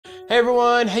Hey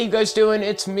everyone, how you guys doing?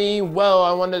 It's me. Well,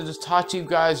 I wanted to talk to you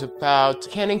guys about the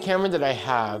Canon camera that I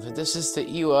have. This is the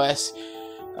EOS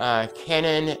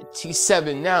Canon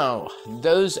T7. Now,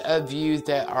 those of you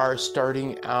that are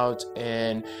starting out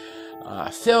in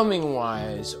filming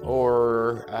wise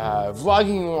or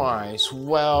vlogging wise,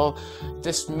 well,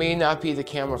 this may not be the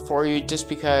camera for you just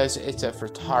because it's a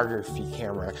photography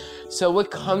camera. So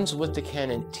what comes with the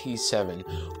Canon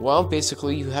T7? Well,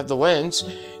 basically you have the lens,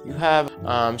 you have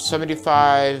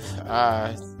 75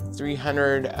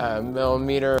 300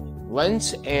 millimeter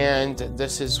lens, and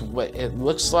this is what it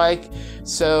looks like.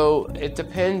 So it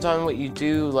depends on what you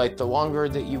do, like the longer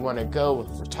that you want to go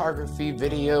with photography,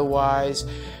 video wise,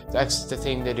 that's the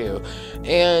thing to do.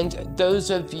 And those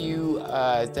of you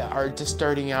that are just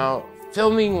starting out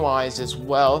filming wise as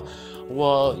well,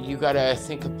 you gotta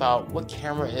think about what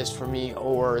camera is for me,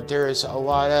 or there's a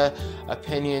lot of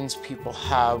opinions people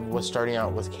have with starting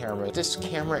out with camera. This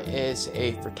camera is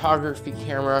a photography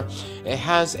camera. It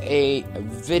has a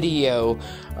video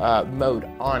mode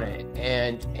on it,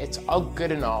 and it's all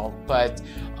good and all, but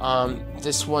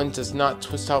this one does not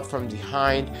twist out from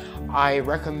behind. I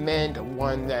recommend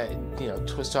one that, you know,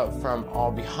 twists out from all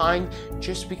behind,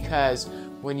 just because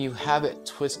when you have it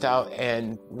twist out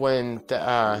and when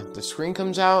the screen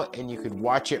comes out and you could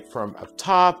watch it from up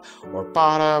top or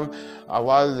bottom, a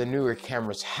lot of the newer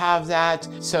cameras have that.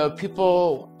 So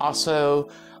people also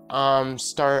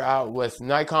start out with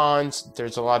Nikons.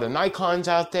 There's a lot of Nikons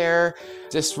out there.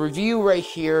 This review right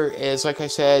here is, like I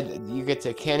said, you get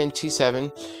the Canon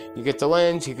T7, you get the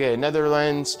lens, you get another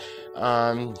lens,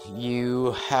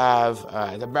 you have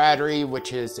the battery,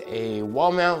 which is a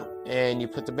wall mount, and you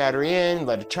put the battery in,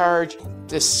 let it charge.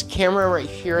 This camera right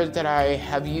here that I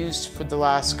have used for the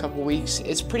last couple weeks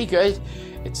is pretty good.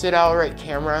 It's an alright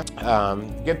camera.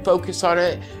 Good focus on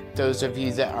it. Those of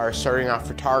you that are starting off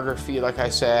photography, like I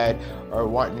said, or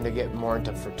wanting to get more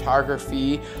into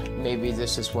photography, maybe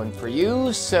this is one for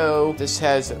you. So this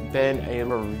has been a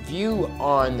little review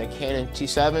on the Canon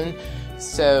T7.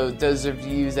 So those of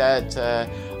you that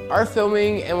are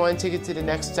filming and want to take it to the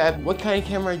next step, what kind of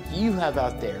camera do you have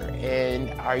out there,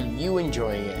 and are you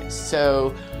enjoying it?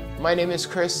 So my name is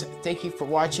Chris. Thank you for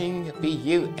watching. Be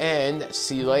you, and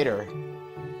see you later.